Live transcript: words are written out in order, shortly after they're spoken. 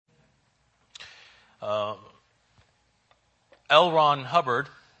Uh, L. Ron Hubbard,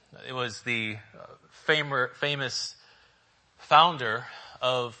 it was the famous founder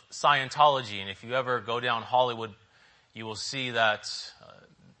of Scientology. And if you ever go down Hollywood, you will see that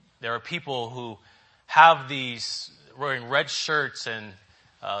there are people who have these wearing red shirts and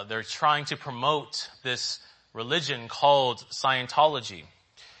they're trying to promote this religion called Scientology.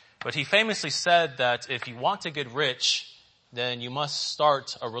 But he famously said that if you want to get rich, then you must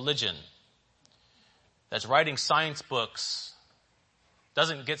start a religion. That's writing science books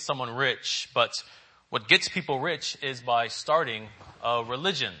doesn't get someone rich, but what gets people rich is by starting a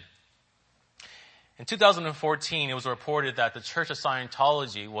religion. In 2014, it was reported that the Church of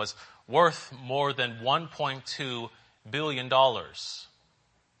Scientology was worth more than $1.2 billion.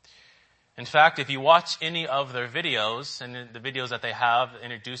 In fact, if you watch any of their videos, and the videos that they have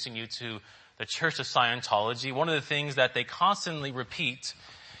introducing you to the Church of Scientology, one of the things that they constantly repeat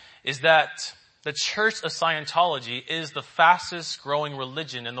is that the Church of Scientology is the fastest growing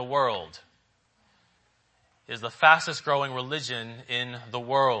religion in the world. It is the fastest growing religion in the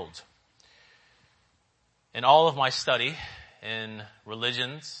world. In all of my study in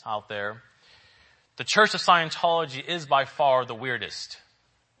religions out there, the Church of Scientology is by far the weirdest.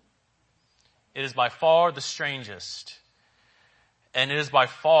 It is by far the strangest. And it is by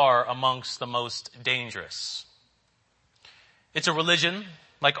far amongst the most dangerous. It's a religion,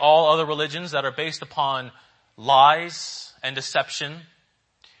 like all other religions, that are based upon lies and deception.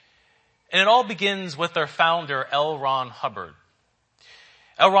 And it all begins with their founder, L. Ron Hubbard.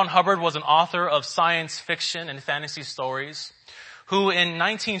 L. Ron Hubbard was an author of science fiction and fantasy stories who in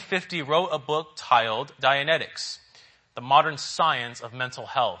 1950 wrote a book titled Dianetics, The Modern Science of Mental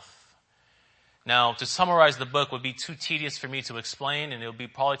Health. Now, to summarize the book would be too tedious for me to explain, and it would be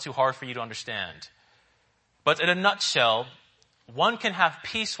probably too hard for you to understand. But in a nutshell, one can have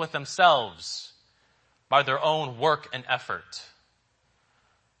peace with themselves by their own work and effort.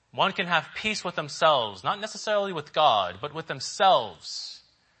 One can have peace with themselves, not necessarily with God, but with themselves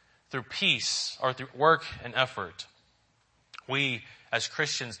through peace or through work and effort. We, as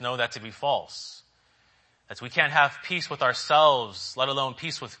Christians, know that to be false. That we can't have peace with ourselves, let alone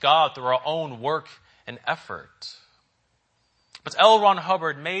peace with God, through our own work and effort. But L. Ron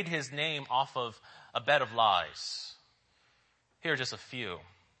Hubbard made his name off of a bed of lies. Here are just a few.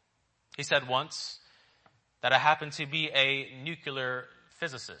 He said once that I happen to be a nuclear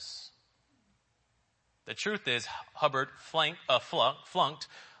physicist. The truth is, Hubbard flunked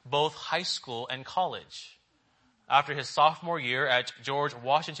both high school and college after his sophomore year at George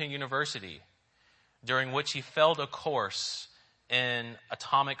Washington University, during which he failed a course in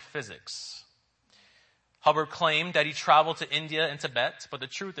atomic physics. Hubbard claimed that he traveled to India and Tibet, but the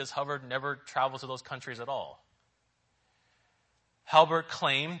truth is Hubbard never traveled to those countries at all. Hubbard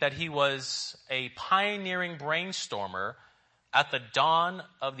claimed that he was a pioneering brainstormer at the dawn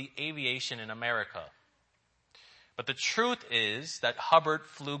of the aviation in America. But the truth is that Hubbard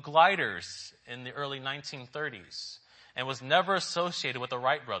flew gliders in the early 1930s and was never associated with the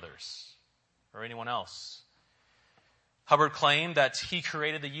Wright brothers or anyone else. Hubbard claimed that he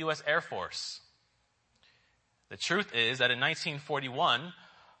created the U.S. Air Force. The truth is that in 1941,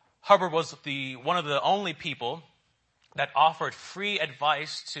 Hubbard was one of the only people that offered free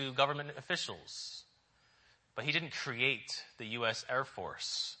advice to government officials. But he didn't create the U.S. Air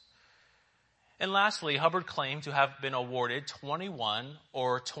Force. And lastly, Hubbard claimed to have been awarded 21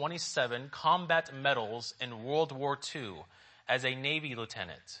 or 27 combat medals in World War II as a Navy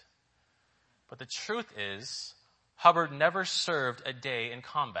lieutenant. But the truth is, Hubbard never served a day in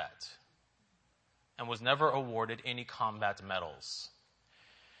combat and was never awarded any combat medals.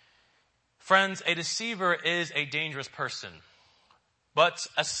 Friends, a deceiver is a dangerous person, but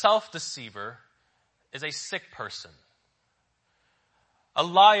a self-deceiver is a sick person. A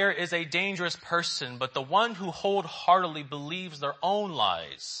liar is a dangerous person, but the one who wholeheartedly believes their own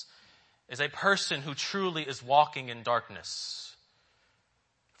lies is a person who truly is walking in darkness.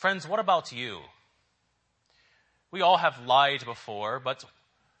 Friends, what about you? We all have lied before, but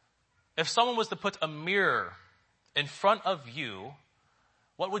if someone was to put a mirror in front of you,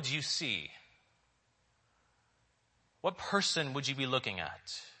 what would you see? What person would you be looking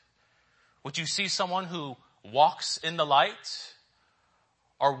at? Would you see someone who walks in the light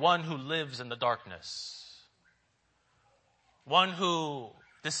or one who lives in the darkness? One who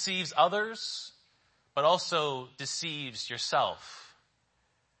deceives others but also deceives yourself?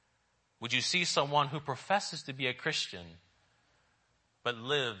 Would you see someone who professes to be a Christian but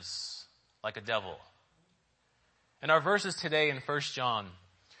lives like a devil? In our verses today in 1 John,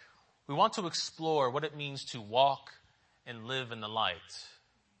 we want to explore what it means to walk and live in the light.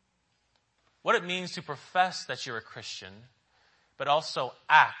 what it means to profess that you're a Christian, but also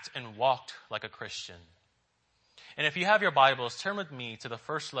act and walk like a Christian. And if you have your Bibles, turn with me to the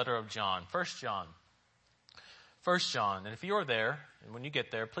first letter of John, 1 John. 1 John. And if you're there, and when you get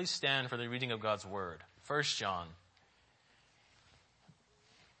there, please stand for the reading of God's Word. 1 John.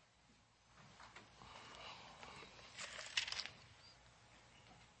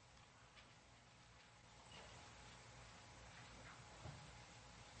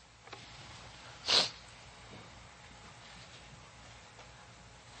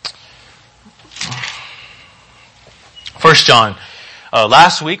 First John.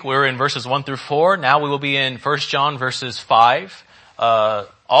 Last week we were in verses 1 through 4. Now we will be in 1 John verses 5,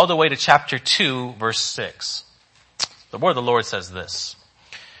 all the way to chapter 2, verse 6. The word of the Lord says this.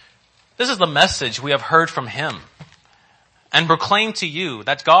 This is the message we have heard from him and proclaim to you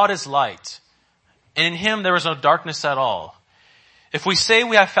that God is light, and in him there is no darkness at all. If we say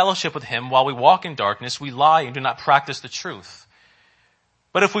we have fellowship with him while we walk in darkness, we lie and do not practice the truth.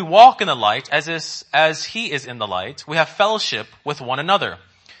 But if we walk in the light as he is in the light, we have fellowship with one another.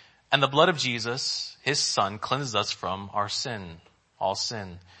 And the blood of Jesus, his Son, cleanses us from our sin, all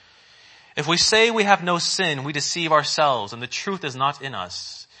sin. If we say we have no sin, we deceive ourselves, and the truth is not in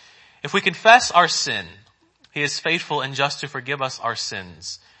us. If we confess our sin, he is faithful and just to forgive us our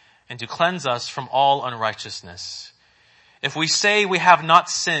sins and to cleanse us from all unrighteousness. If we say we have not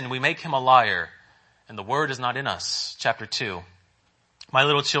sinned, we make him a liar, and the word is not in us. Chapter 2. My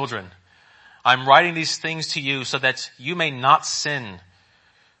little children, I'm writing these things to you so that you may not sin.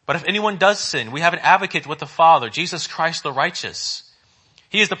 But if anyone does sin, we have an advocate with the Father, Jesus Christ the righteous.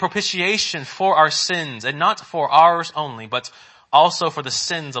 He is the propitiation for our sins, and not for ours only, but also for the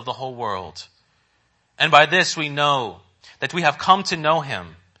sins of the whole world. And by this we know that we have come to know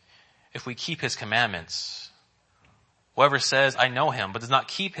him, if we keep his commandments. Whoever says, I know him, but does not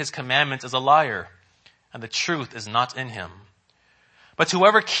keep his commandments is a liar, and the truth is not in him. But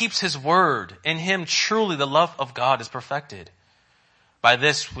whoever keeps his word, in him truly the love of God is perfected. By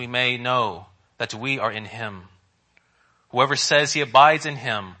this we may know that we are in him. Whoever says he abides in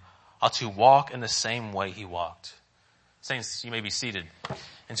him ought to walk in the same way he walked. Saints, you may be seated.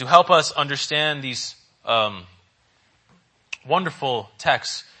 And to help us understand these wonderful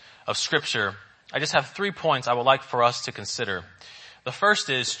texts of Scripture, I just have 3 points I would like for us to consider. The first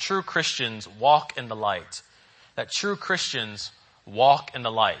is true Christians walk in the light. That true Christians walk in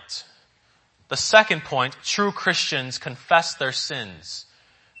the light. The second point, true Christians confess their sins.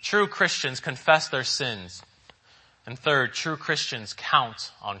 True Christians confess their sins. And third, true Christians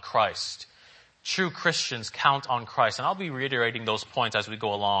count on Christ. True Christians count on Christ. And I'll be reiterating those points as we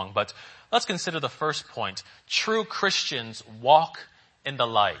go along, but let's consider the first point. True Christians walk in the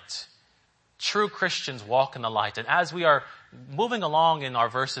light. True Christians walk in the light. And as we are moving along in our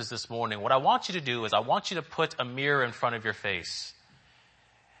verses this morning, what I want you to do is I want you to put a mirror in front of your face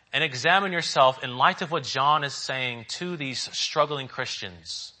and examine yourself in light of what John is saying to these struggling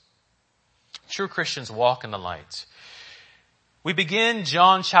Christians. True Christians walk in the light. We begin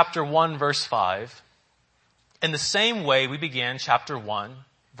John chapter 1 verse 5 in the same way we began chapter 1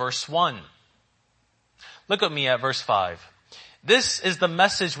 verse 1. Look at me at verse 5. This is the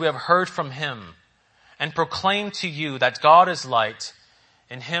message we have heard from him and proclaim to you that God is light.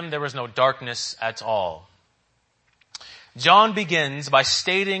 In him there is no darkness at all. John begins by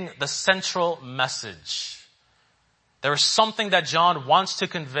stating the central message. There is something that John wants to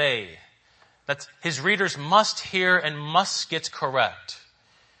convey that his readers must hear and must get correct.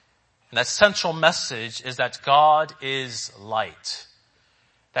 And that central message is that God is light.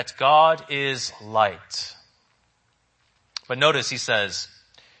 That God is light. But notice he says,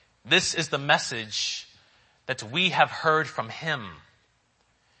 this is the message that we have heard from him.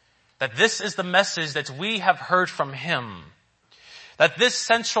 That this is the message that we have heard from him. That this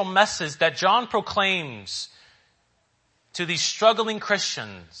central message that John proclaims to these struggling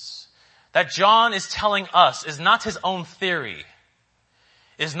Christians, that John is telling us is not his own theory,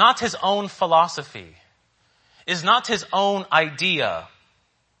 is not his own philosophy, is not his own idea.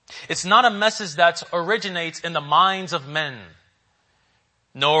 It's not a message that originates in the minds of men,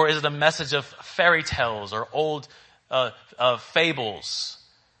 nor is it a message of fairy tales or old fables.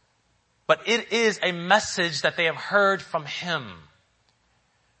 But it is a message that they have heard from him.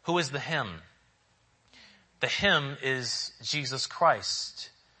 Who is the him? The him is Jesus Christ.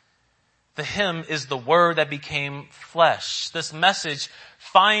 The him is the word that became flesh. This message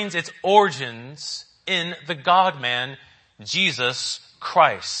finds its origins in the God-man, Jesus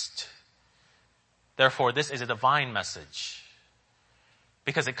Christ. Therefore, this is a divine message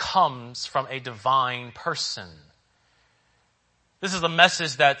because it comes from a divine person. This is a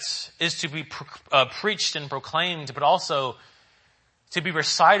message that is to be preached and proclaimed, but also to be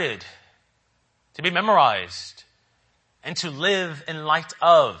recited, to be memorized, and to live in light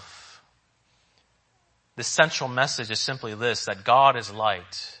of. The central message is simply this, that God is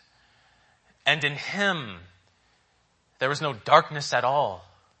light, and in Him there is no darkness at all.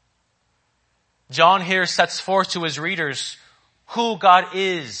 John here sets forth to his readers who God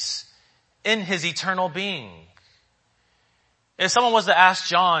is in His eternal being. If someone was to ask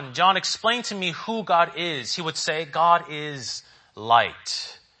John, explain to me who God is, he would say, God is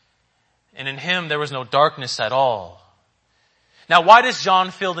light. And in Him there was no darkness at all. Now, why does John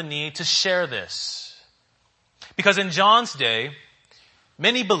feel the need to share this? Because in John's day,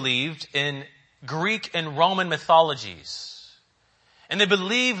 many believed in Greek and Roman mythologies. And they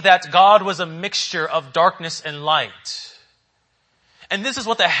believed that God was a mixture of darkness and light. And this is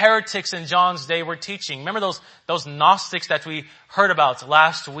what the heretics in John's day were teaching. Remember those Gnostics that we heard about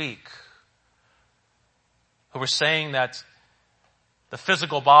last week, who were saying that the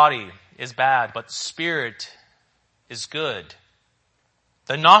physical body is bad, but the spirit is good.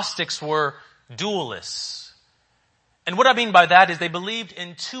 The Gnostics were dualists. And what I mean by that is they believed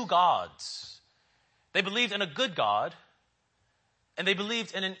in two gods. They believed in a good God, and they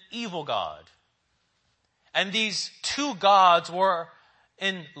believed in an evil God. And these two gods were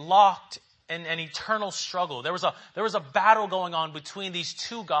locked in an eternal struggle. There was a battle going on between these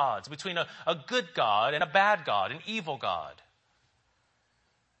two gods, between a good God and a bad God, an evil God.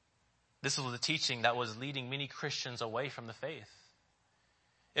 This was the teaching that was leading many Christians away from the faith.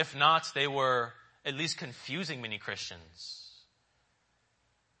 If not, they were at least confusing many Christians.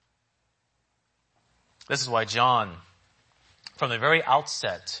 This is why John, from the very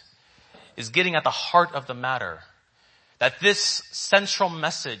outset, is getting at the heart of the matter. That this central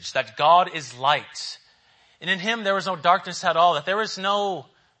message, that God is light, and in Him there is no darkness at all, that there is no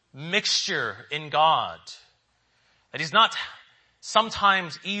mixture in God, that He's not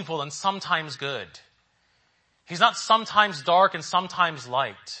sometimes evil and sometimes good. He's not sometimes dark and sometimes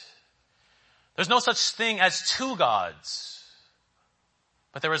light. There's no such thing as two gods,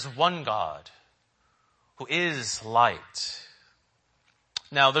 but there is one God who is light.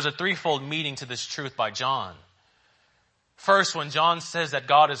 Now, there's a threefold meaning to this truth by John. First, when John says that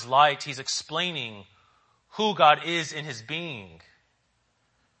God is light, he's explaining who God is in His being,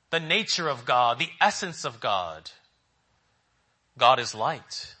 the nature of God, the essence of God. God is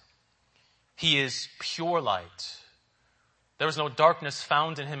light. He is pure light. There is no darkness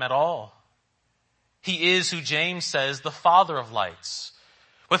found in Him at all. He is who James says, the Father of lights,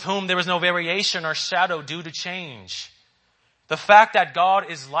 with whom there is no variation or shadow due to change. The fact that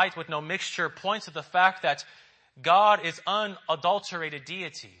God is light with no mixture points to the fact that God is unadulterated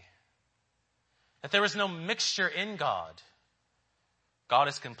deity. That there is no mixture in God. God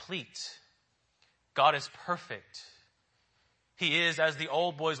is complete. God is perfect. He is, as the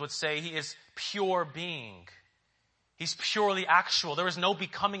old boys would say, He is pure being. He's purely actual. There is no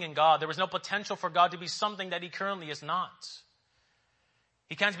becoming in God. There is no potential for God to be something that He currently is not.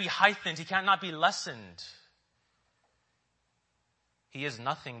 He can't be heightened. He cannot be lessened. He is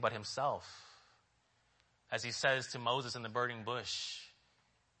nothing but Himself. As He says to Moses in the burning bush,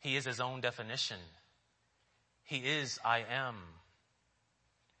 He is His own definition. He is I am.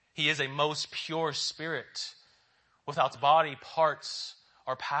 He is a most pure spirit without body, parts,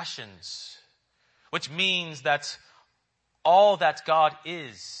 or passions, which means that all that God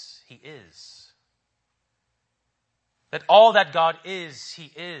is, He is. That all that God is,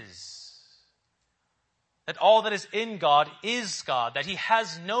 He is. That all that is in God is God. That He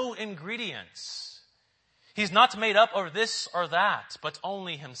has no ingredients. He's not made up of this or that, but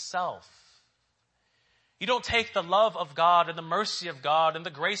only Himself. You don't take the love of God and the mercy of God and the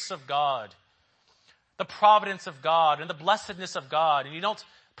grace of God, the providence of God and the blessedness of God, and you don't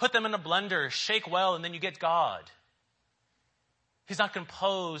put them in a blender, shake well, and then you get God. He's not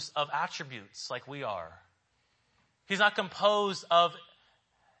composed of attributes like we are. He's not composed of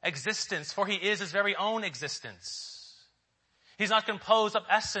existence, for He is His very own existence. He's not composed of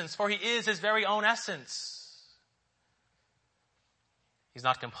essence, for He is His very own essence. He's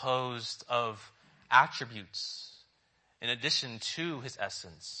not composed of attributes in addition to His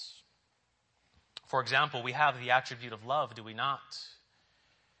essence. For example, we have the attribute of love, do we not?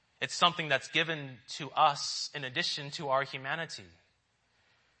 It's something that's given to us in addition to our humanity.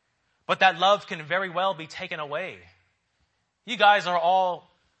 But that love can very well be taken away. You guys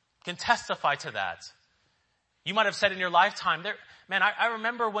can testify to that. You might have said in your lifetime, I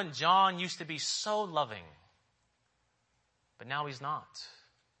remember when John used to be so loving. But now he's not.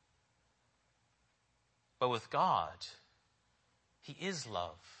 But with God, He is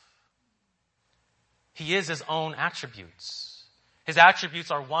love. He is his own attributes. His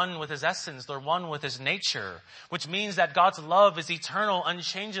attributes are one with his essence. They're one with his nature, which means that God's love is eternal,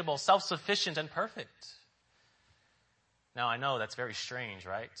 unchangeable, self-sufficient, and perfect. Now, I know that's very strange,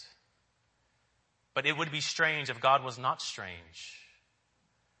 right? But it would be strange if God was not strange.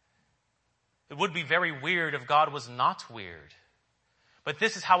 It would be very weird if God was not weird. But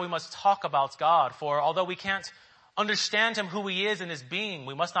this is how we must talk about God. For although we can't understand him, who he is in his being,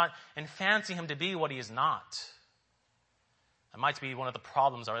 we must not fancy him to be what he is not. That might be one of the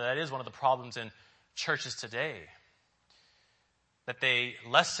problems, or that is one of the problems in churches today. That they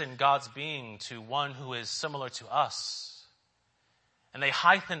lessen God's being to one who is similar to us. And they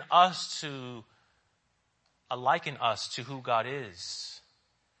heighten us to liken us to who God is.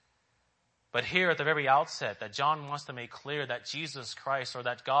 But here at the very outset, that John wants to make clear that Jesus Christ, or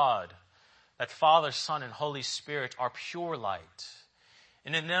that God, that Father, Son, and Holy Spirit are pure light.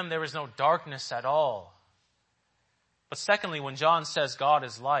 And in them there is no darkness at all. But secondly, when John says God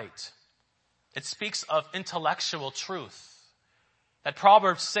is light, it speaks of intellectual truth. That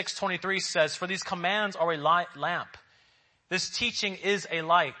Proverbs 6:23 says, "For these commands are a lamp. This teaching is a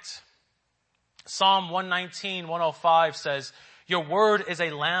light." Psalm 119:105 says, "Your word is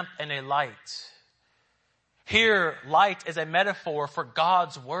a lamp and a light." Here, light is a metaphor for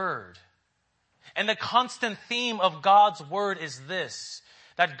God's word. And the constant theme of God's word is this,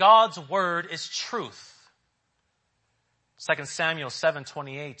 that God's word is truth. 2 Samuel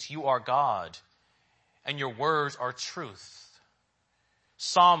 7:28, "You are God, and your words are truth."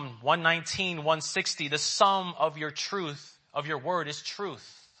 Psalm 119:160, "The sum of your truth, of your word is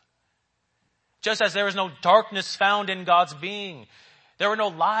truth." Just as there is no darkness found in God's being, there are no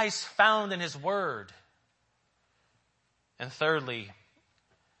lies found in his word. And thirdly,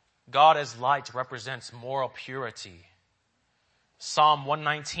 God as light represents moral purity. Psalm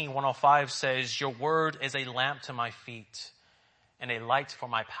 119:105 says, "Your word is a lamp to my feet and a light for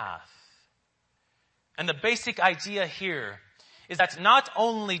my path." And the basic idea here is that not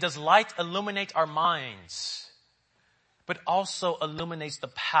only does light illuminate our minds, but also illuminates the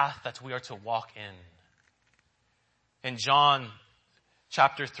path that we are to walk in. In John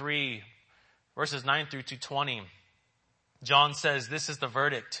chapter 3, verses 9 through to 20, John says, "This is the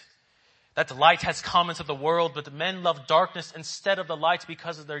verdict, that the light has come into the world, but the men love darkness instead of the light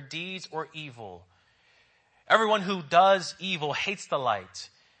because of their deeds or evil. Everyone who does evil hates the light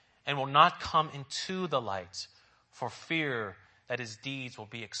and will not come into the light for fear that his deeds will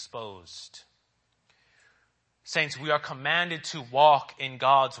be exposed." Saints, we are commanded to walk in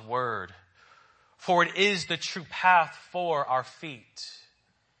God's word, for it is the true path for our feet.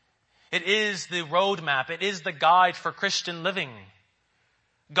 It is the roadmap. It is the guide for Christian living.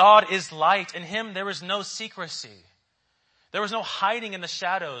 God is light. In him there is no secrecy. There is no hiding in the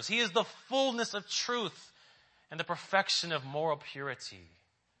shadows. He is the fullness of truth and the perfection of moral purity.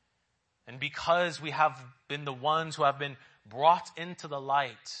 And because we have been the ones who have been brought into the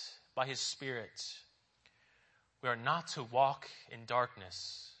light by his Spirit, we are not to walk in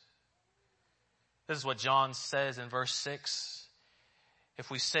darkness. This is what John says in verse 6.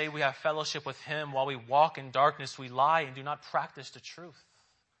 "If we say we have fellowship with him while we walk in darkness, we lie and do not practice the truth."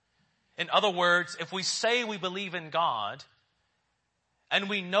 In other words, if we say we believe in God and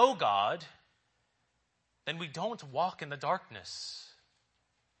we know God, then we don't walk in the darkness.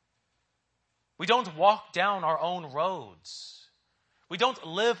 We don't walk down our own roads. We don't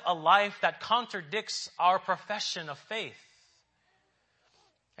live a life that contradicts our profession of faith.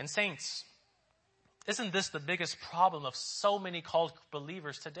 And saints, isn't this the biggest problem of so many called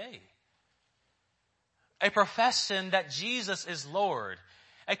believers today? A profession that Jesus is Lord.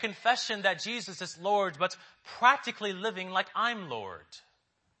 A confession that Jesus is Lord, but practically living like I'm Lord.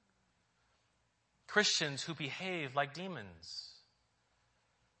 Christians who behave like demons.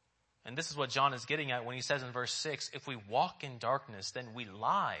 And this is what John is getting at when he says in verse 6, "If we walk in darkness, then we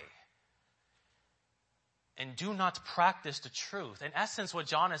lie and do not practice the truth." In essence, what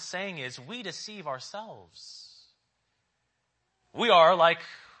John is saying is we deceive ourselves. We are like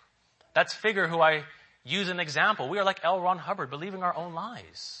that figure who I use an example. We are like L. Ron Hubbard, believing our own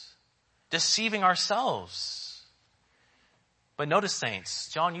lies, deceiving ourselves. But notice, saints,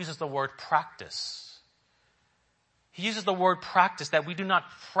 John uses the word practice. He uses the word practice, that we do not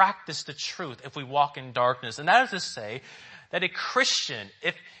practice the truth if we walk in darkness. And that is to say that a Christian,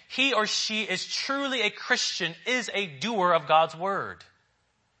 if he or she is truly a Christian, is a doer of God's word.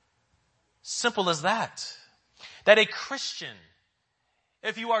 Simple as that. That a Christian,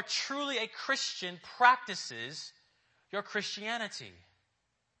 if you are truly a Christian, practices your Christianity.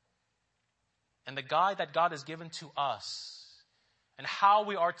 And the guide that God has given to us and how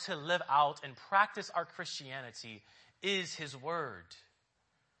we are to live out and practice our Christianity is His Word.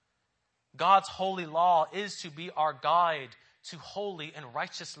 God's holy law is to be our guide to holy and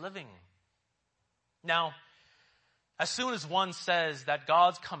righteous living. Now, as soon as one says that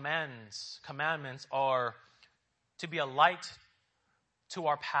God's commandments are to be a light to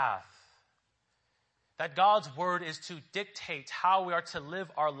our path, that God's word is to dictate how we are to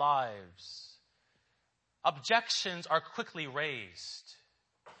live our lives, objections are quickly raised.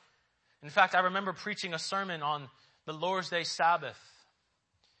 In fact, I remember preaching a sermon on the Lord's Day Sabbath.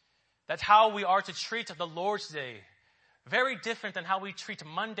 That's how we are to treat the Lord's Day. Very different than how we treat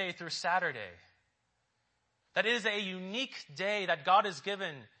Monday through Saturday. That it is a unique day that God has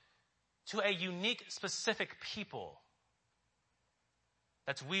given to a unique, specific people.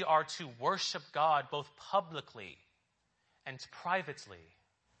 That we are to worship God both publicly and privately.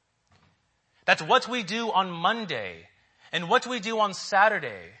 That what we do on Monday and what we do on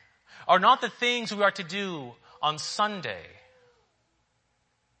Saturday are not the things we are to do on Sunday.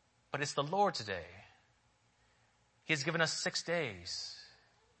 But it's the Lord's day. He has given us 6 days.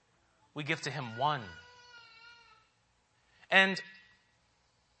 We give to Him 1. And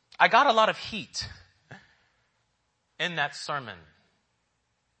I got a lot of heat in that sermon.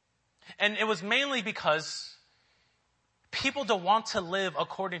 And it was mainly because people don't want to live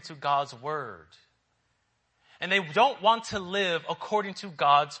according to God's word. And they don't want to live according to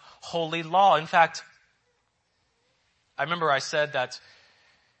God's holy law. In fact, I remember I said that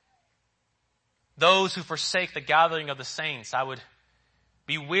those who forsake the gathering of the saints, I would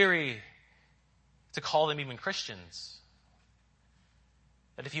be weary to call them even Christians.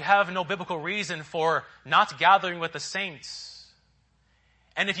 That if you have no biblical reason for not gathering with the saints,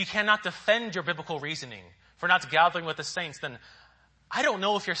 and if you cannot defend your biblical reasoning for not gathering with the saints, then I don't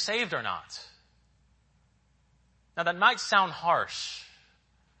know if you're saved or not. Now that might sound harsh,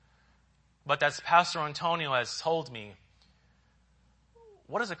 but as Pastor Antonio has told me,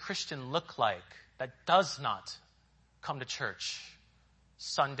 what does a Christian look like that does not come to church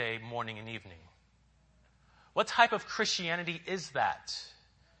Sunday morning and evening? What type of Christianity is that?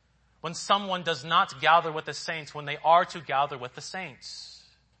 When someone does not gather with the saints when they are to gather with the saints?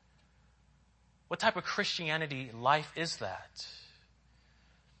 What type of Christianity life is that?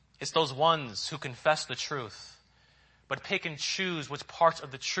 It's those ones who confess the truth, but pick and choose which parts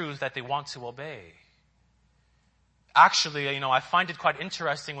of the truth that they want to obey. Actually, I find it quite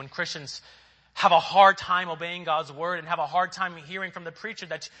interesting when Christians have a hard time obeying God's word and have a hard time hearing from the preacher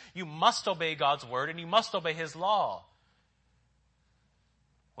that you must obey God's word and you must obey His law.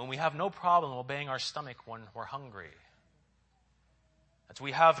 When we have no problem obeying our stomach when we're hungry. That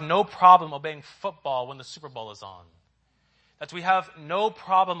we have no problem obeying football when the Super Bowl is on. That we have no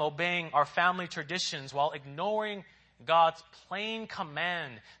problem obeying our family traditions while ignoring God's plain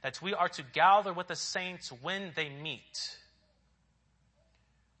command that we are to gather with the saints when they meet.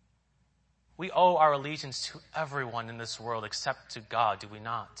 We owe our allegiance to everyone in this world except to God, do we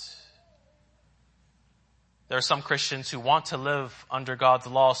not? There are some Christians who want to live under God's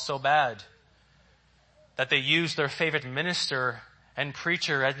law so bad that they use their favorite minister and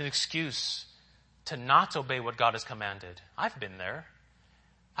preacher as an excuse to not obey what God has commanded. I've been there.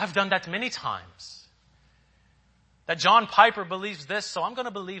 I've done that many times. That John Piper believes this, so I'm going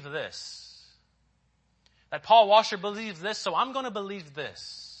to believe this. That Paul Washer believes this, so I'm going to believe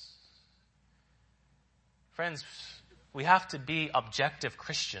this. Friends, we have to be objective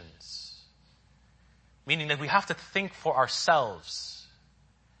Christians. Meaning that we have to think for ourselves.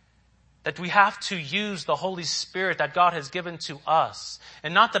 That we have to use the Holy Spirit that God has given to us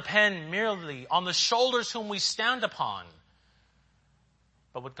and not depend merely on the shoulders whom we stand upon,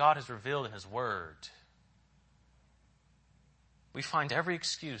 but what God has revealed in His Word. We find every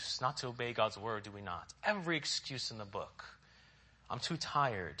excuse not to obey God's Word, do we not? Every excuse in the book. I'm too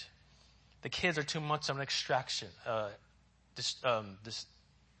tired. The kids are too much of an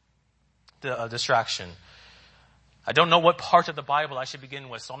distraction. I don't know what part of the Bible I should begin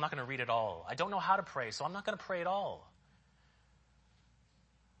with, so I'm not going to read it all. I don't know how to pray, so I'm not going to pray at all.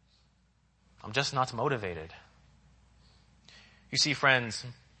 I'm just not motivated. You see, friends,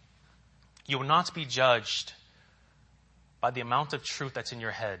 you will not be judged by the amount of truth that's in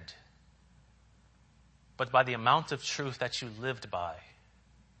your head, but by the amount of truth that you lived by.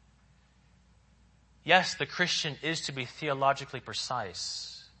 Yes, the Christian is to be theologically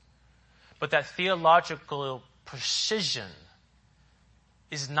precise. But that theological precision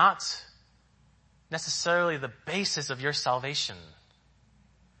is not necessarily the basis of your salvation.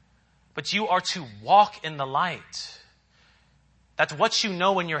 But you are to walk in the light. That what you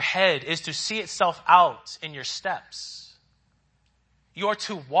know in your head is to see itself out in your steps. You are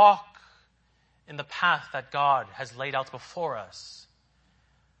to walk in the path that God has laid out before us.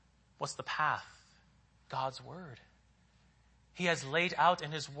 What's the path? God's Word. He has laid out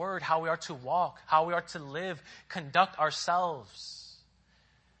in His Word how we are to walk, how we are to live, conduct ourselves.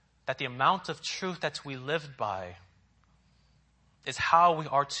 That the amount of truth that we live by is how we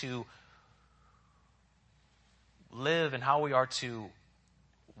are to live and how we are to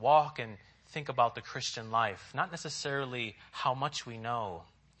walk and think about the Christian life. Not necessarily how much we know.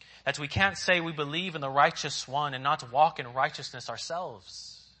 That we can't say we believe in the righteous one and not walk in righteousness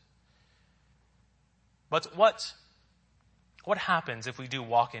ourselves. But what happens if we do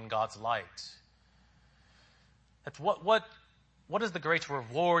walk in God's light? That what is the great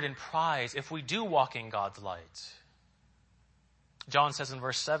reward and prize if we do walk in God's light? John says in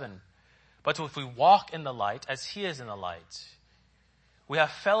verse 7, but if we walk in the light as He is in the light, we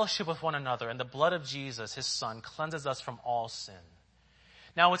have fellowship with one another, and the blood of Jesus, His Son, cleanses us from all sin.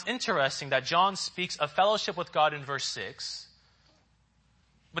 Now it's interesting that John speaks of fellowship with God in verse 6,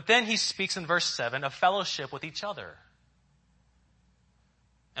 but then he speaks in verse 7 of fellowship with each other.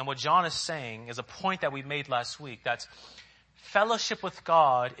 And what John is saying is a point that we made last week, that fellowship with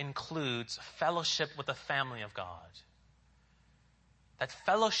God includes fellowship with the family of God. That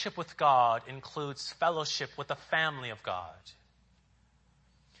fellowship with God includes fellowship with the family of God.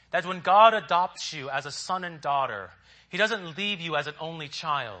 That when God adopts you as a son and daughter, He doesn't leave you as an only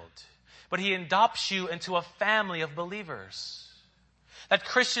child, but He adopts you into a family of believers. That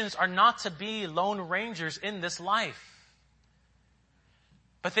Christians are not to be lone rangers in this life,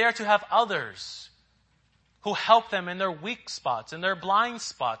 but they are to have others who help them in their weak spots, in their blind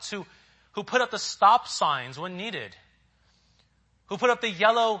spots, who put up the stop signs when needed, who put up the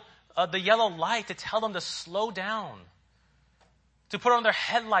yellow light to tell them to slow down, to put on their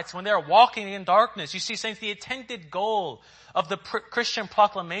headlights when they are walking in darkness. You see, saints, the intended goal of the Christian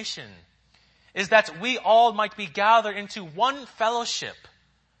proclamation is that we all might be gathered into one fellowship,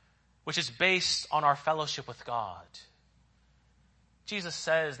 which is based on our fellowship with God. Jesus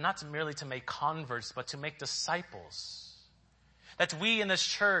says not merely to make converts, but to make disciples. That we in this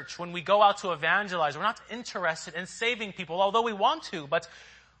church, when we go out to evangelize, we're not interested in saving people, although we want to, but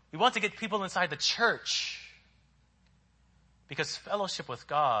we want to get people inside the church. Because fellowship with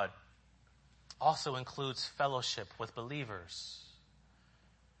God also includes fellowship with believers.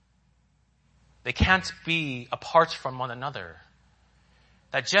 They can't be apart from one another.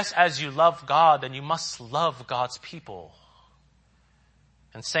 That just as you love God, then you must love God's people.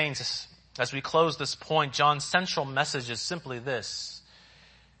 And saints, as we close this point, John's central message is simply this: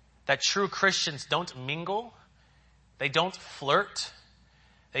 that true Christians don't mingle, they don't flirt,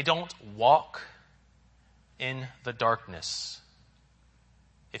 they don't walk in the darkness.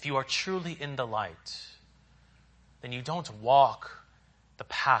 If you are truly in the light, then you don't walk the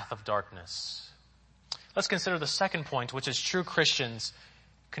path of darkness. Let's consider the second point, which is true Christians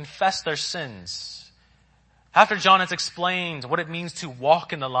confess their sins. After John has explained what it means to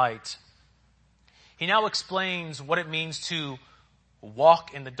walk in the light, he now explains what it means to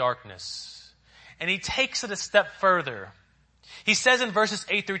walk in the darkness. And he takes it a step further. He says in verses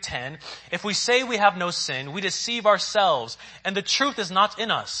 8 through 10, if we say we have no sin, we deceive ourselves, and the truth is not in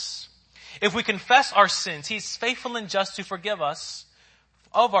us. If we confess our sins, He is faithful and just to forgive us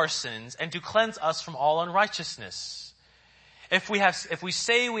of our sins and to cleanse us from all unrighteousness. If we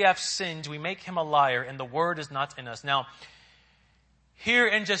say we have sinned, we make Him a liar, and the word is not in us. Now, here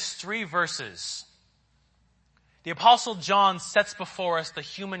in just 3 verses, the Apostle John sets before us the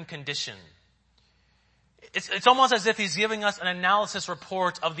human condition. It's almost as if he's giving us an analysis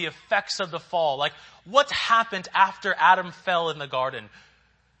report of the effects of the fall. Like, what happened after Adam fell in the garden?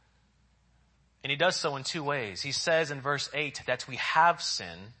 And he does so in 2 ways. He says in verse 8 that we have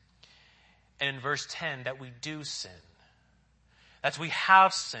sin, and in verse 10 that we do sin. That we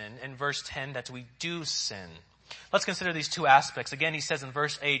have sin, in verse 10 that we do sin. Let's consider these 2 aspects. Again, he says in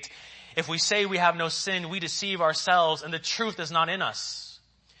verse 8, if we say we have no sin, we deceive ourselves, and the truth is not in us.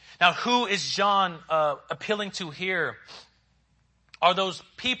 Now, who is John appealing to here? Are those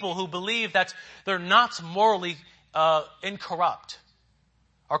people who believe that they're not morally corrupt.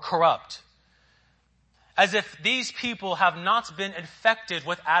 As if these people have not been infected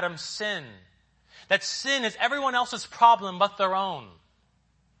with Adam's sin. That sin is everyone else's problem but their own.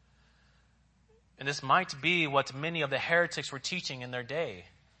 And this might be what many of the heretics were teaching in their day.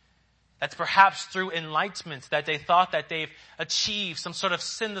 That's perhaps through enlightenment that they thought that they've achieved some sort of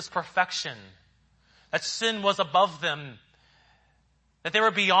sinless perfection. That sin was above them. That they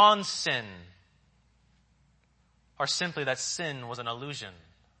were beyond sin. Or simply that sin was an illusion.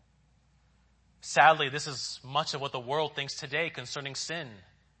 Sadly, this is much of what the world thinks today concerning sin.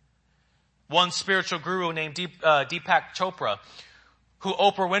 One spiritual guru named Deepak Chopra, who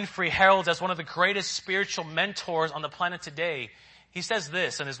Oprah Winfrey heralds as one of the greatest spiritual mentors on the planet today, he says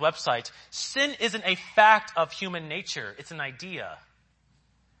this on his website: sin isn't a fact of human nature, it's an idea.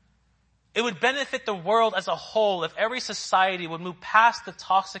 It would benefit the world as a whole if every society would move past the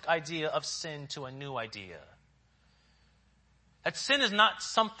toxic idea of sin to a new idea. That sin is not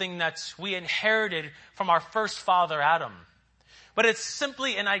something that we inherited from our first father, Adam, but it's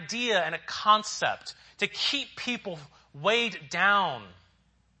simply an idea and a concept to keep people weighed down.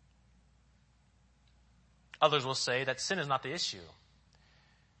 Others will say that sin is not the issue.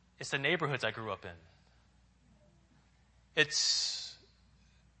 It's the neighborhoods I grew up in. It's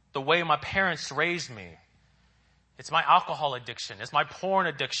the way my parents raised me. It's my alcohol addiction. It's my porn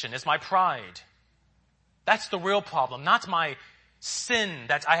addiction. It's my pride. That's the real problem, not my sin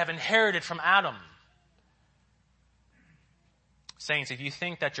that I have inherited from Adam. Saints, if you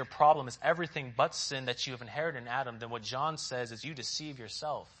think that your problem is everything but sin that you have inherited in Adam, then what John says is you deceive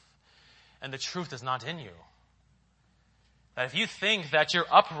yourself, and the truth is not in you. That if you think that your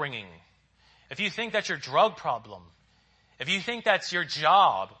upbringing, if you think that your drug problem, if you think that's your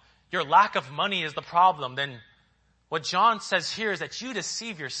job, your lack of money is the problem, then what John says here is that you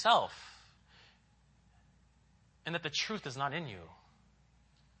deceive yourself, and that the truth is not in you.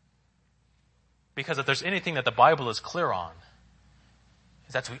 Because if there's anything that the Bible is clear on,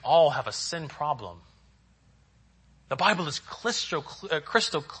 is that we all have a sin problem. The Bible is crystal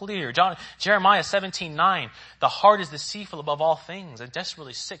clear. Jeremiah 17:9, the heart is deceitful above all things and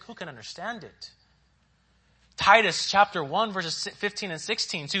desperately sick. Who can understand it? Titus chapter 1 verses 15 and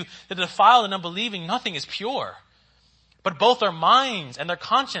 16, to the defiled and unbelieving, nothing is pure, but both their minds and their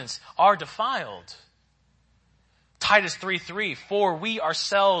conscience are defiled. Titus 3:3, for we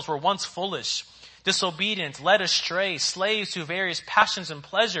ourselves were once foolish, disobedient, led astray, slaves to various passions and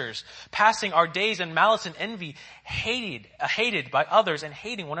pleasures, passing our days in malice and envy, hated by others and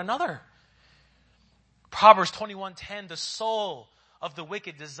hating one another. Proverbs 21:10, the soul of the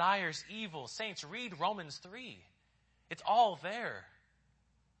wicked desires evil. Saints, read Romans 3. It's all there.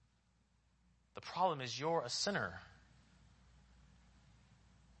 The problem is you're a sinner.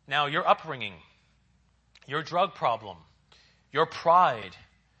 Now, your upbringing, your drug problem, your pride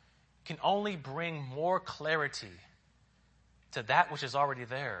can only bring more clarity to that which is already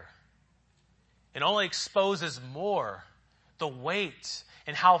there. It only exposes more the weight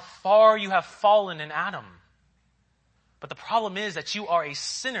and how far you have fallen in Adam. But the problem is that you are a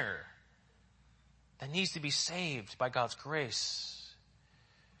sinner that needs to be saved by God's grace.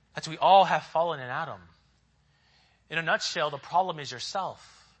 That we all have fallen in Adam. In a nutshell, the problem is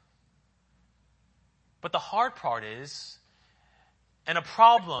yourself. But the hard part is, and a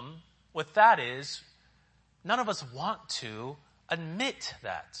problem with that is, none of us want to admit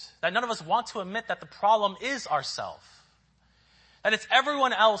that. That none of us want to admit that the problem is ourself. That it's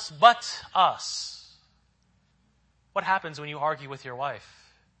everyone else but us. What happens when you argue with your wife?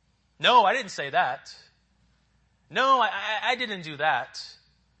 No, I didn't say that. No, I didn't do that.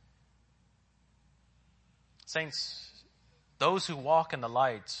 Saints, those who walk in the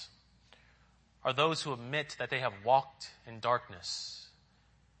light are those who admit that they have walked in darkness,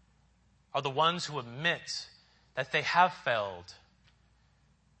 are the ones who admit that they have failed,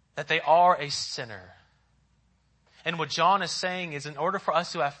 that they are a sinner. And what John is saying is, in order for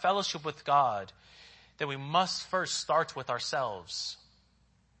us to have fellowship with God, that we must first start with ourselves.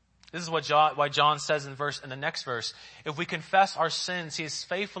 This is why John says in the next verse, if we confess our sins, he is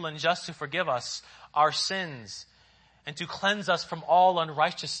faithful and just to forgive us our sins and to cleanse us from all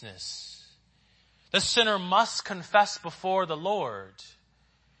unrighteousness. The sinner must confess before the Lord.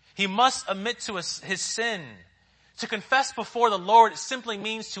 He must admit to his sin. To confess before the Lord simply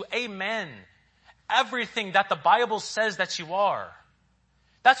means to amen everything that the Bible says that you are.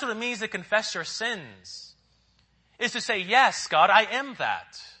 That's what it means to confess your sins. Is to say, yes, God, I am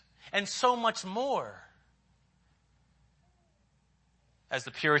that. And so much more. As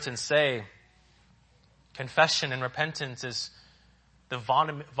the Puritans say, confession and repentance is the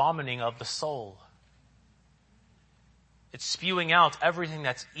vomiting of the soul. It's spewing out everything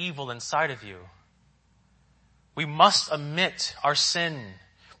that's evil inside of you. We must admit our sin.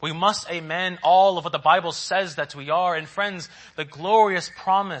 We must amen all of what the Bible says that we are. And friends, the glorious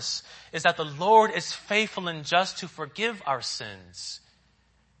promise is that the Lord is faithful and just to forgive our sins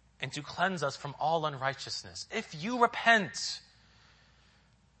and to cleanse us from all unrighteousness. If you repent,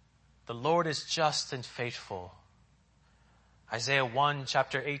 the Lord is just and faithful. Isaiah 1,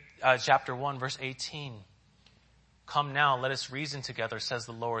 chapter 1, verse 18. Come now, let us reason together, says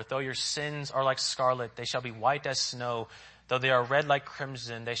the Lord. Though your sins are like scarlet, they shall be white as snow. Though they are red like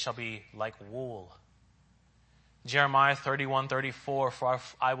crimson, they shall be like wool. Jeremiah 31:34, for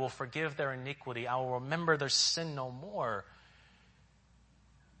I will forgive their iniquity. I will remember their sin no more.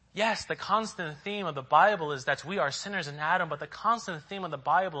 Yes, the constant theme of the Bible is that we are sinners in Adam, but the constant theme of the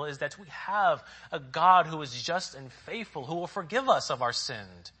Bible is that we have a God who is just and faithful, who will forgive us of our sin.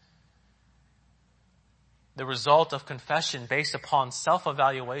 The result of confession based upon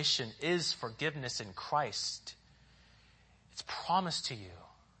self-evaluation is forgiveness in Christ. It's promised to you.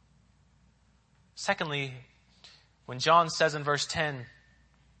 Secondly, when John says in verse 10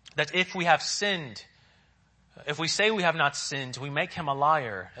 that if we have sinned, if we say we have not sinned, we make him a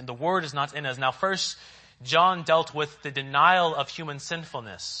liar, and the word is not in us. Now first, John dealt with the denial of human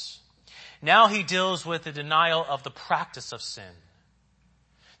sinfulness. Now he deals with the denial of the practice of sin.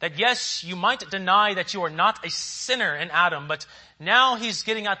 That yes, you might deny that you are not a sinner in Adam, but now he's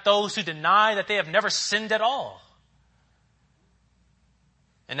getting at those who deny that they have never sinned at all.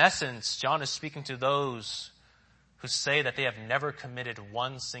 In essence, John is speaking to those who say that they have never committed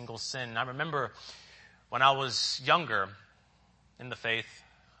one single sin. And I remember when I was younger in the faith,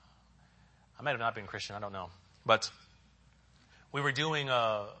 I might have not been Christian, I don't know. But we were doing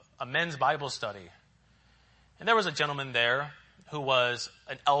a men's Bible study. And there was a gentleman there who was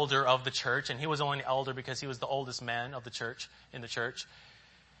an elder of the church. And he was only an elder because he was the oldest man of the church, in the church.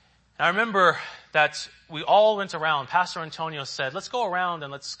 And I remember that we all went around. Pastor Antonio said, let's go around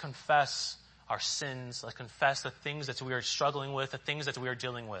and let's confess our sins. Let's confess the things that we are struggling with, the things that we are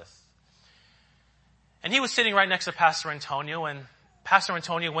dealing with. And he was sitting right next to Pastor Antonio, and Pastor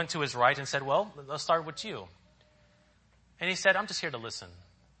Antonio went to his right and said, well, let's start with you. And he said, I'm just here to listen.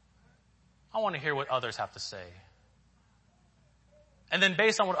 I want to hear what others have to say. And then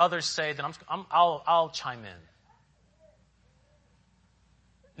based on what others say, then I'll chime in.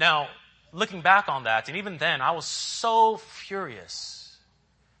 Now, looking back on that, and even then, I was so furious.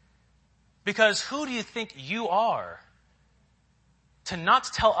 Because who do you think you are to not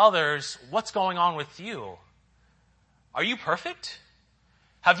tell others what's going on with you? Are you perfect?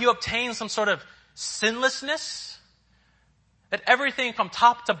 Have you obtained some sort of sinlessness? That everything from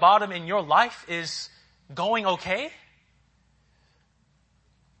top to bottom in your life is going okay?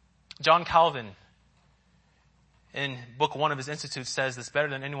 John Calvin, in book 1 of his Institutes, says this better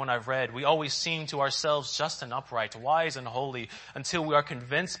than anyone I've read. We always seem to ourselves just and upright, wise and holy, until we are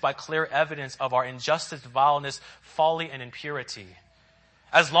convinced by clear evidence of our injustice, vileness, folly, and impurity.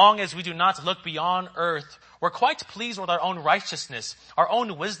 As long as we do not look beyond earth, we're quite pleased with our own righteousness, our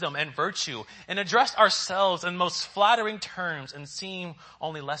own wisdom and virtue, and address ourselves in most flattering terms and seem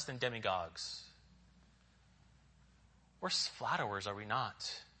only less than demigods. We're flatterers, are we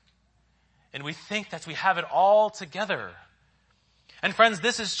not? And we think that we have it all together. And friends,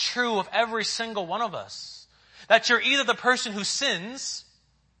 this is true of every single one of us. That you're either the person who sins,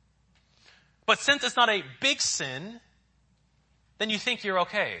 but since it's not a big sin, then you think you're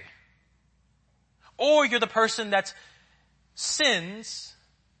okay. Or you're the person that sins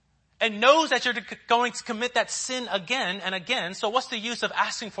and knows that you're going to commit that sin again and again, so what's the use of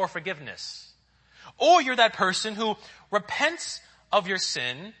asking for forgiveness? Or you're that person who repents of your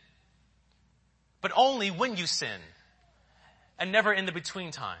sin, but only when you sin, and never in the between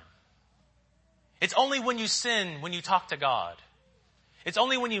time. It's only when you sin when you talk to God. It's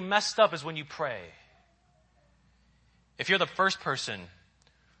only when you messed up is when you pray. If you're the first person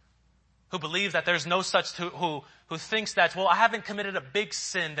who believes that there's no such, who thinks that, well, I haven't committed a big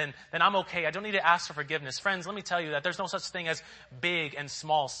sin, then I'm okay. I don't need to ask for forgiveness. Friends, let me tell you that there's no such thing as big and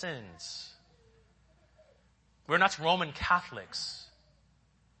small sins. We're not Roman Catholics.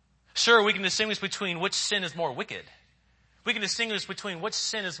 Sure, we can distinguish between which sin is more wicked. We can distinguish between which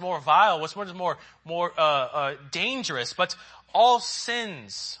sin is more vile, which one is more dangerous. But all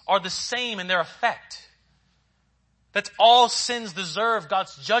sins are the same in their effect. That all sins deserve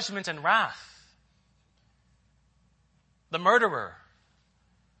God's judgment and wrath. The murderer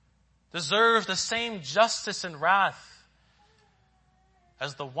deserves the same justice and wrath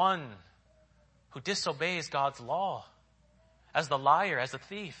as the one who disobeys God's law, as the liar, as the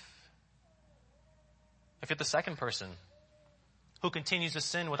thief. If you're the second person who continues to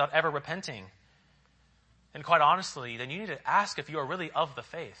sin without ever repenting, and quite honestly, then you need to ask if you are really of the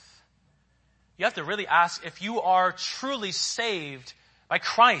faith. You have to really ask if you are truly saved by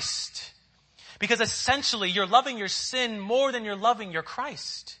Christ. Because essentially, you're loving your sin more than you're loving your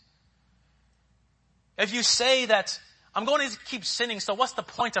Christ. If you say that, I'm going to keep sinning, so what's the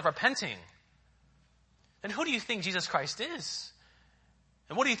point of repenting? Then who do you think Jesus Christ is?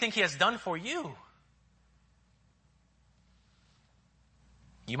 And what do you think he has done for you?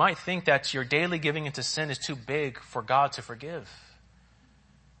 You might think that your daily giving into sin is too big for God to forgive.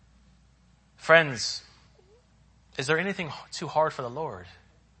 Friends, is there anything too hard for the Lord?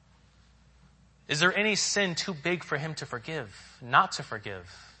 Is there any sin too big for him to forgive, not to forgive?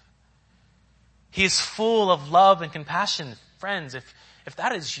 He is full of love and compassion. Friends, if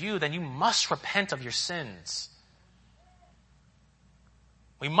that is you, then you must repent of your sins.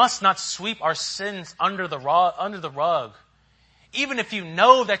 We must not sweep our sins under the rug. Even if you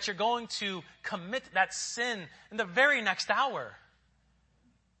know that you're going to commit that sin in the very next hour.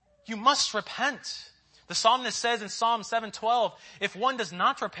 You must repent. The psalmist says in Psalm 7:12, if one does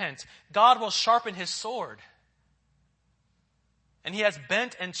not repent, God will sharpen his sword. And he has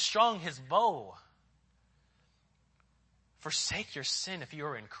bent and strung his bow. Forsake your sin if you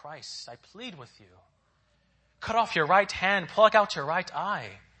are in Christ. I plead with you. Cut off your right hand, pluck out your right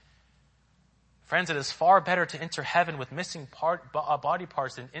eye. Friends, it is far better to enter heaven with missing body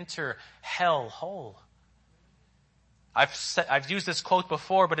parts than enter hell whole. I've used this quote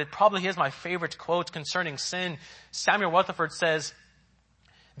before, but it probably is my favorite quote concerning sin. Samuel Rutherford says,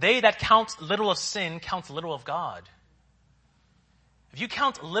 they that count little of sin count little of God. If you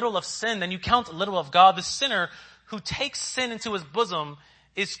count little of sin, then you count little of God. The sinner who takes sin into his bosom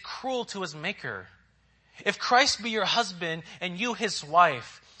is cruel to his maker. If Christ be your husband and you his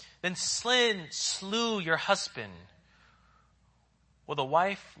wife, then sin slew your husband. Will the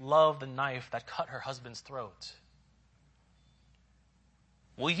wife love the knife that cut her husband's throat?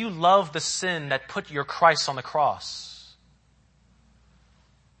 Will you love the sin that put your Christ on the cross?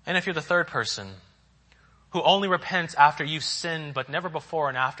 And if you're the third person who only repents after you've sinned, but never before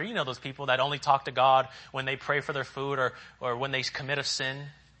and after, you know those people that only talk to God when they pray for their food or when they commit a sin.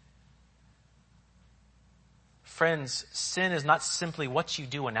 Friends, sin is not simply what you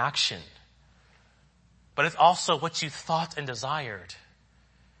do in action, but it's also what you thought and desired.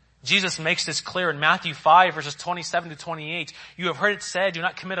 Jesus makes this clear in Matthew 5 verses 27 to 28. You have heard it said, do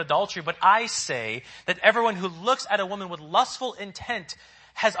not commit adultery, but I say that everyone who looks at a woman with lustful intent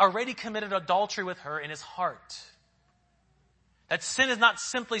has already committed adultery with her in his heart. That sin is not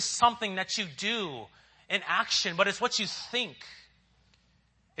simply something that you do in action, but it's what you think.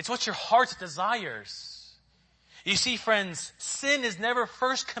 It's what your heart desires. You see, friends, sin is never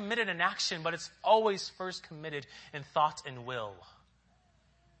first committed in action, but it's always first committed in thought and will.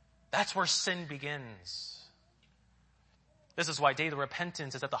 That's where sin begins. This is why daily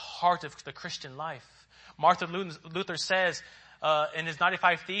repentance is at the heart of the Christian life. Martin Luther says in his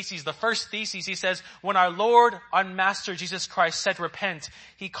 95 Theses, the first thesis, he says, when our Lord and Master Jesus Christ said repent,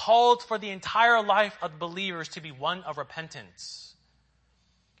 he called for the entire life of believers to be one of repentance.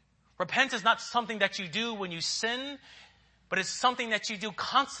 Repent is not something that you do when you sin, but it's something that you do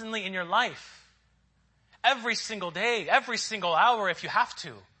constantly in your life. Every single day, every single hour if you have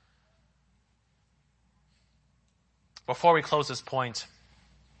to. Before we close this point,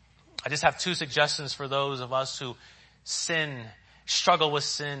 I just have two suggestions for those of us who struggle with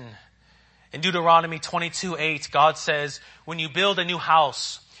sin. In Deuteronomy 22:8, God says, when you build a new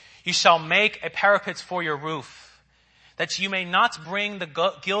house, you shall make a parapet for your roof, that you may not bring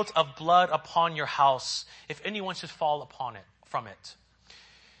the guilt of blood upon your house, if anyone should fall from it.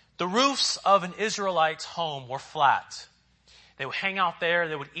 The roofs of an Israelite's home were flat. They would hang out there,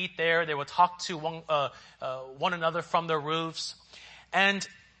 they would eat there, they would talk to one another from their roofs. And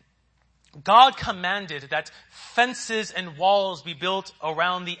God commanded that fences and walls be built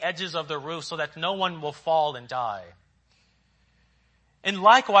around the edges of the roof so that no one will fall and die. And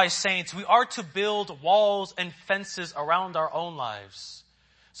likewise, saints, we are to build walls and fences around our own lives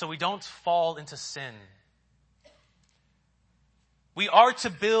so we don't fall into sin. We are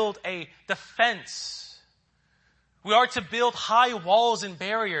to build a defense. We are to build high walls and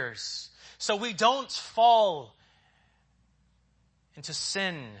barriers so we don't fall into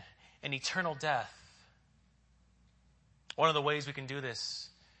sin and eternal death. One of the ways we can do this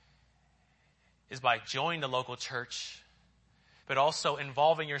is by joining the local church, but also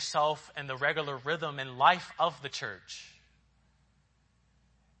involving yourself in the regular rhythm and life of the church.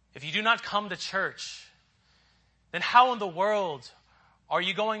 If you do not come to church, then how in the world are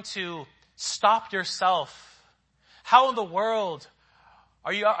you going to stop yourself? How in the world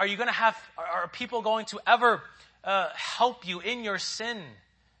are people going to ever help you in your sin?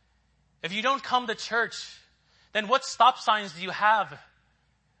 If you don't come to church, then what stop signs do you have?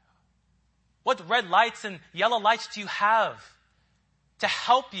 What red lights and yellow lights do you have to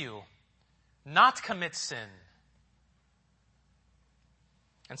help you not commit sin?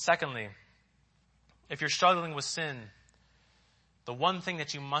 And secondly, if you're struggling with sin, the one thing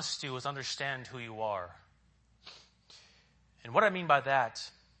that you must do is understand who you are. And what I mean by that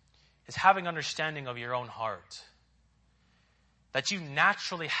is having understanding of your own heart. That you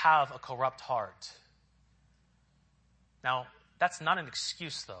naturally have a corrupt heart. Now, that's not an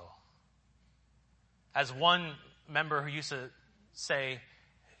excuse, though. As one member who used to say,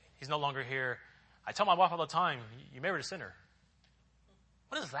 he's no longer here, I tell my wife all the time, you married a sinner.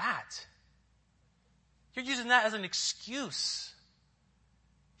 What is that? You're using that as an excuse.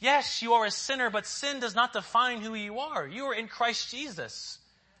 Yes, you are a sinner, but sin does not define who you are. You are in Christ Jesus.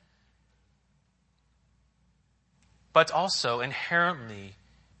 But also, inherently,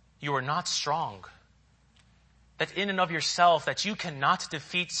 you are not strong. That in and of yourself, that you cannot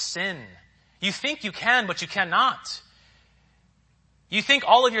defeat sin. You think you can, but you cannot. You think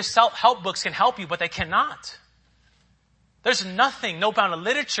all of your self-help books can help you, but they cannot. There's nothing, no amount of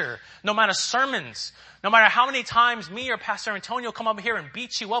literature, no amount of sermons, no matter how many times me or Pastor Antonio come up here and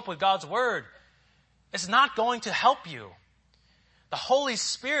beat you up with God's word, it's not going to help you. The Holy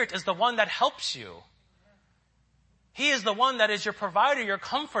Spirit is the one that helps you. He is the one that is your provider, your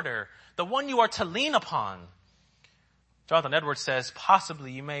comforter, the one you are to lean upon. Jonathan Edwards says,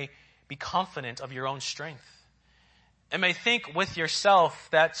 possibly you may be confident of your own strength and may think with yourself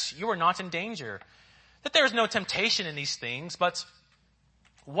that you are not in danger, that there is no temptation in these things, but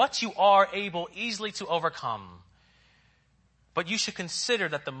what you are able easily to overcome. But you should consider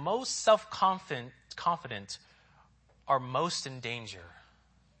that the most self-confident are most in danger.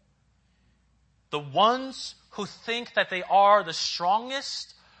 The ones who think that they are the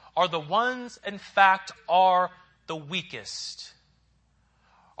strongest are the ones, in fact, are the weakest.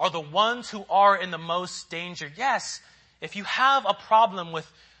 Are the ones who are in the most danger. Yes, if you have a problem with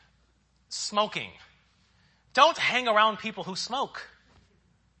smoking, don't hang around people who smoke.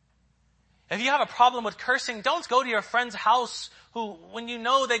 If you have a problem with cursing, don't go to your friend's house who, when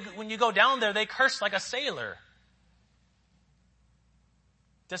you go down there, they curse like a sailor.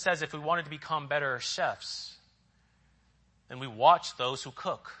 Just as if we wanted to become better chefs, then we watch those who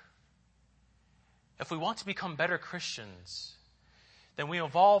cook. If we want to become better Christians, then we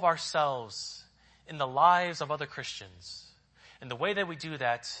involve ourselves in the lives of other Christians. And the way that we do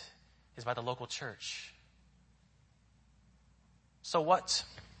that is by the local church. So what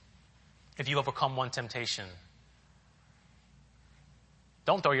if you overcome one temptation?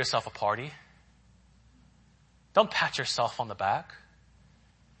 Don't throw yourself a party. Don't pat yourself on the back.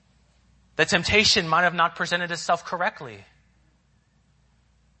 The temptation might have not presented itself correctly.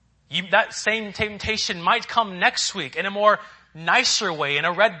 That same temptation might come next week in a more nicer way, in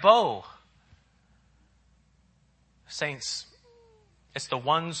a red bow. Saints, it's the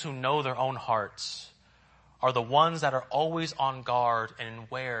ones who know their own hearts are the ones that are always on guard and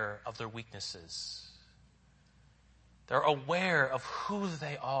aware of their weaknesses. They're aware of who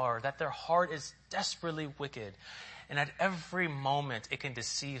they are, that their heart is desperately wicked, and at every moment it can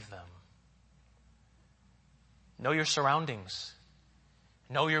deceive them. Know your surroundings.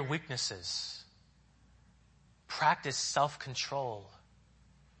 Know your weaknesses. Practice self-control.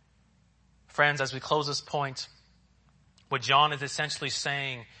 Friends, as we close this point, what John is essentially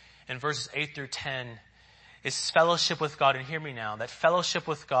saying in verses 8 through 10 is fellowship with God. And hear me now, that fellowship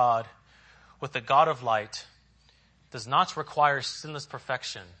with God, with the God of light, does not require sinless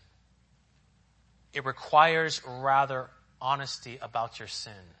perfection. It requires rather honesty about your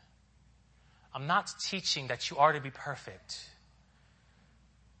sin. I'm not teaching that you are to be perfect,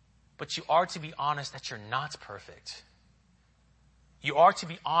 but you are to be honest that you're not perfect. You are to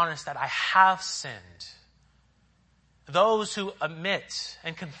be honest that I have sinned. Those who admit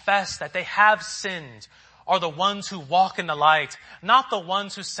and confess that they have sinned are the ones who walk in the light, not the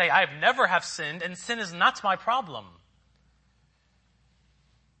ones who say, I never have sinned and sin is not my problem.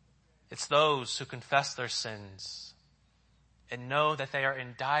 It's those who confess their sins and know that they are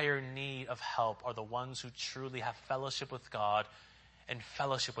in dire need of help are the ones who truly have fellowship with God and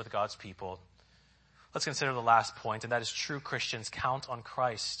fellowship with God's people. Let's consider the last point, and that is true Christians count on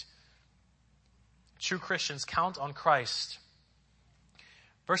Christ. True Christians count on Christ.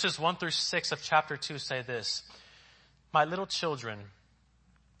 Verses 1 through 6 of chapter 2 say this: My little children,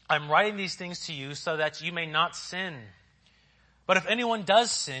 I'm writing these things to you so that you may not sin. But if anyone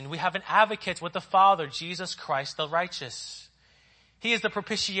does sin, we have an advocate with the Father, Jesus Christ the righteous. He is the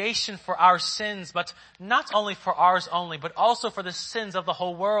propitiation for our sins, but not only for ours only, but also for the sins of the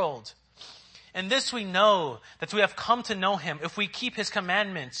whole world. And this we know, that we have come to know him if we keep his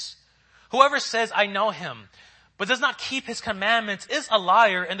commandments. Whoever says, I know him, but does not keep his commandments is a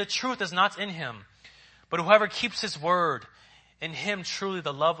liar, and the truth is not in him. But whoever keeps his word, in him truly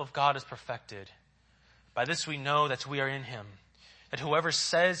the love of God is perfected. By this we know that we are in him. that whoever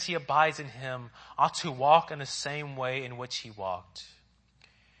says he abides in him ought to walk in the same way in which he walked.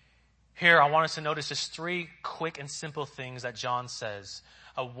 Here, I want us to notice just three quick and simple things that John says.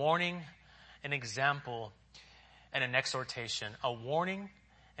 A warning, an example, and an exhortation. A warning,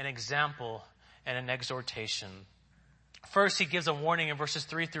 an example, and an exhortation. First, he gives a warning in verses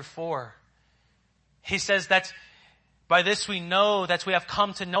 3 through 4. He says that by this we know that we have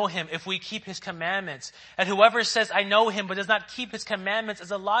come to know him if we keep his commandments. And whoever says, I know him, but does not keep his commandments is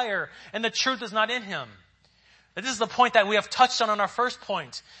a liar, and the truth is not in him. This is the point that we have touched on our first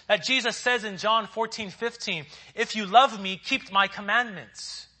point. That Jesus says in John 14:15, if you love me, keep my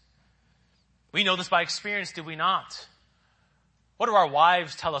commandments. We know this by experience, do we not? What do our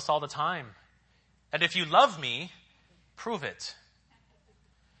wives tell us all the time? That if you love me, prove it.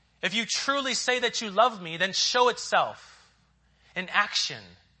 If you truly say that you love me, then show itself in action.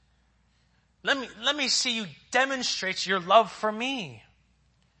 Let me see you demonstrate your love for me.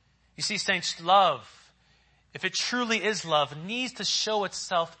 You see, saints, love, if it truly is love, needs to show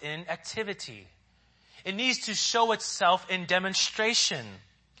itself in activity. It needs to show itself in demonstration.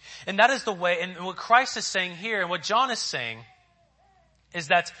 And that is the way, and what Christ is saying here, and what John is saying, is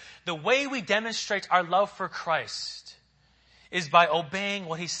that the way we demonstrate our love for Christ is by obeying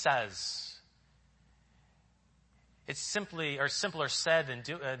what he says. It's simpler said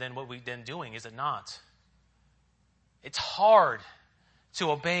than what we've been doing, is it not? It's hard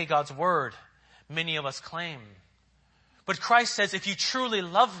to obey God's word, many of us claim. But Christ says, if you truly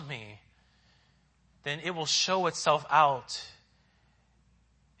love me, then it will show itself out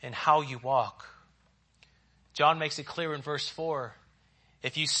in how you walk. John makes it clear in verse 4,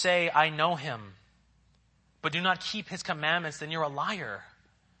 if you say, I know him, but do not keep his commandments, then you're a liar.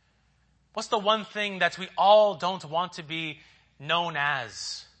 What's the one thing that we all don't want to be known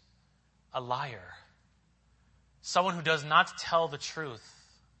as? A liar. Someone who does not tell the truth.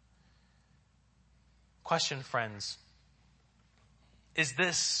 Question, friends. Is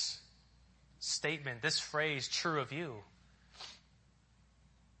this statement, this phrase, true of you?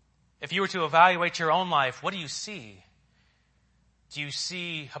 If you were to evaluate your own life, what do you see? Do you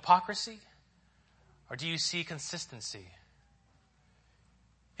see hypocrisy? Or do you see consistency?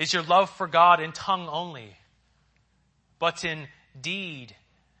 Is your love for God in tongue only, but in deed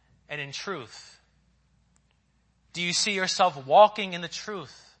and in truth? Do you see yourself walking in the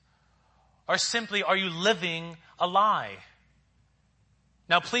truth? Or simply are you living a lie?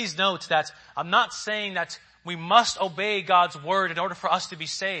 Now please note that I'm not saying that we must obey God's word in order for us to be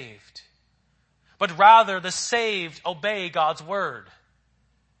saved, but rather the saved obey God's word.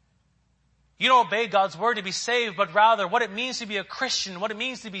 You don't obey God's word to be saved, but rather what it means to be a Christian, what it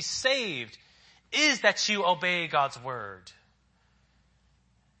means to be saved, is that you obey God's word.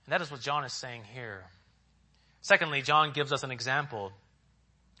 And that is what John is saying here. Secondly, John gives us an example.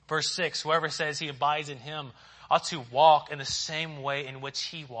 Verse 6, whoever says he abides in him ought to walk in the same way in which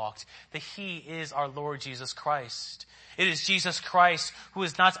he walked. The he is our Lord Jesus Christ. It is Jesus Christ who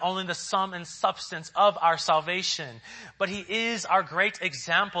is not only the sum and substance of our salvation, but he is our great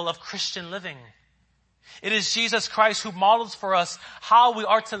example of Christian living. It is Jesus Christ who models for us how we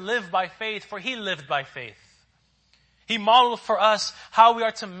are to live by faith, for he lived by faith. He modeled for us how we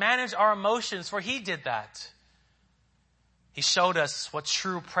are to manage our emotions, for he did that. He showed us what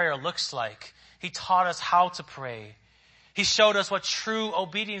true prayer looks like. He taught us how to pray. He showed us what true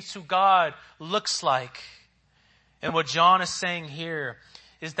obedience to God looks like. And what John is saying here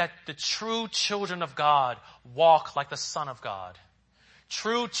is that the true children of God walk like the Son of God.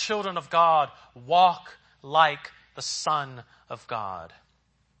 True children of God walk like the Son of God.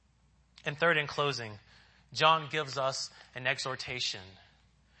 And third, in closing, John gives us an exhortation.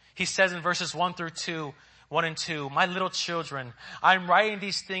 He says in verses 1 and 2, my little children, I'm writing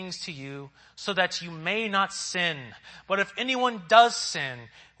these things to you so that you may not sin. But if anyone does sin,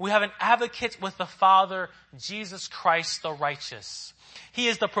 we have an advocate with the Father, Jesus Christ the righteous. He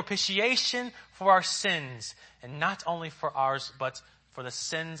is the propitiation for our sins, and not only for ours, but for the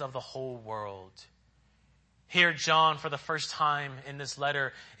sins of the whole world. Here, John, for the first time in this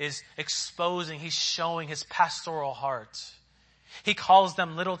letter, is exposing, he's showing his pastoral heart. He calls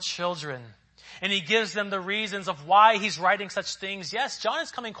them little children. And he gives them the reasons of why he's writing such things. Yes, John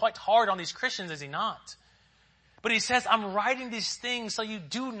is coming quite hard on these Christians, is he not? But he says, I'm writing these things so you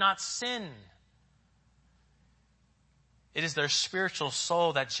do not sin. It is their spiritual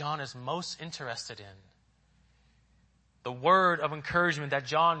soul that John is most interested in. The word of encouragement that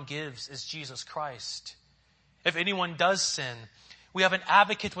John gives is Jesus Christ. If anyone does sin, we have an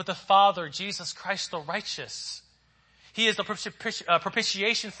advocate with the Father, Jesus Christ the righteous. He is the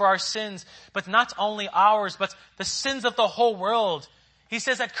propitiation for our sins, but not only ours, but the sins of the whole world. He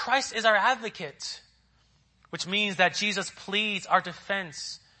says that Christ is our advocate, which means that Jesus pleads our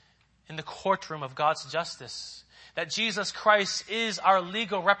defense in the courtroom of God's justice. That Jesus Christ is our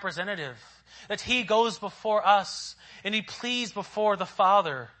legal representative. That He goes before us and He pleads before the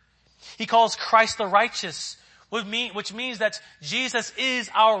Father. He calls Christ the righteous, which means that Jesus is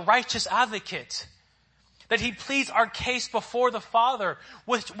our righteous advocate. That He pleads our case before the Father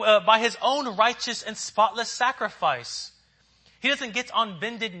by His own righteous and spotless sacrifice. He doesn't get on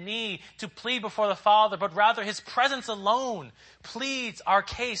bended knee to plead before the Father, but rather His presence alone pleads our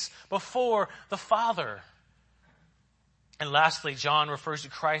case before the Father. And lastly, John refers to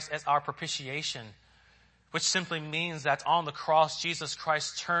Christ as our propitiation, which simply means that on the cross, Jesus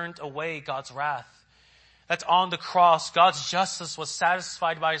Christ turned away God's wrath. That on the cross, God's justice was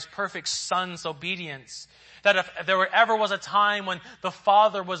satisfied by His perfect Son's obedience. That if there ever was a time when the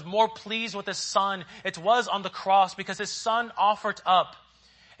Father was more pleased with His Son, it was on the cross, because His Son offered up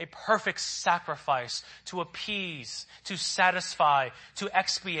a perfect sacrifice to appease, to satisfy, to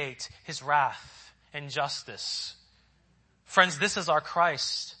expiate His wrath and justice. Friends, this is our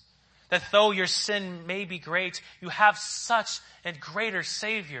Christ. That though your sin may be great, you have such a greater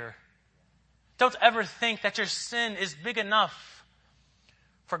Savior. Don't ever think that your sin is big enough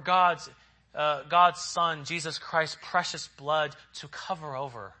for God's Son, Jesus Christ's precious blood to cover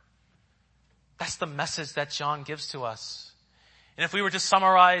over. That's the message that John gives to us. And if we were to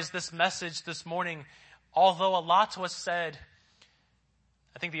summarize this message this morning, although a lot was said,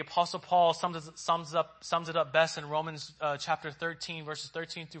 I think the Apostle Paul sums it up best in Romans chapter 13, verses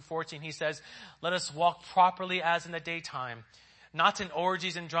 13 through 14. He says, "Let us walk properly as in the daytime, not in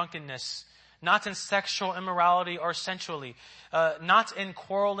orgies and drunkenness, not in sexual immorality or sensually, not in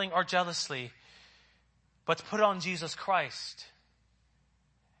quarreling or jealousy, but put on Jesus Christ,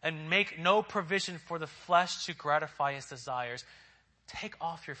 and make no provision for the flesh to gratify its desires." Take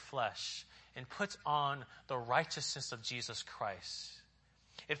off your flesh and put on the righteousness of Jesus Christ.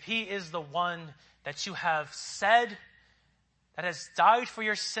 If He is the one that you have said that has died for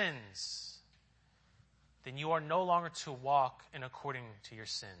your sins, then you are no longer to walk in according to your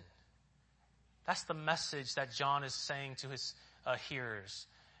sin. That's the message that John is saying to his hearers.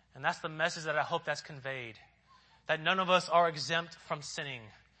 And that's the message that I hope that's conveyed. That none of us are exempt from sinning.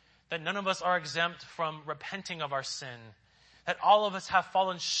 That none of us are exempt from repenting of our sin. That all of us have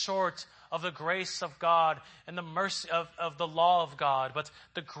fallen short of the grace of God and the mercy of the law of God. But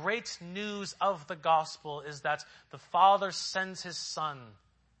the great news of the gospel is that the Father sends His Son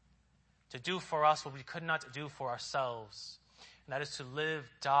to do for us what we could not do for ourselves. And that is to live,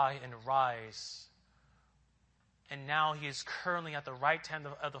 die, and rise. And now He is currently at the right hand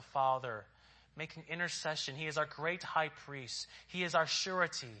of the Father, making intercession. He is our great high priest. He is our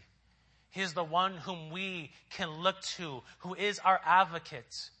surety. He is the one whom we can look to, who is our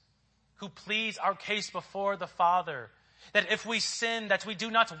advocate, who pleads our case before the Father. That if we sin, that we do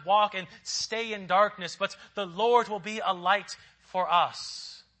not walk and stay in darkness, but the Lord will be a light for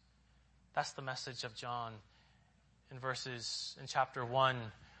us. That's the message of John in chapter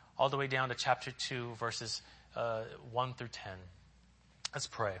 1, all the way down to chapter 2, verses 1 through 10. Let's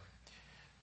pray.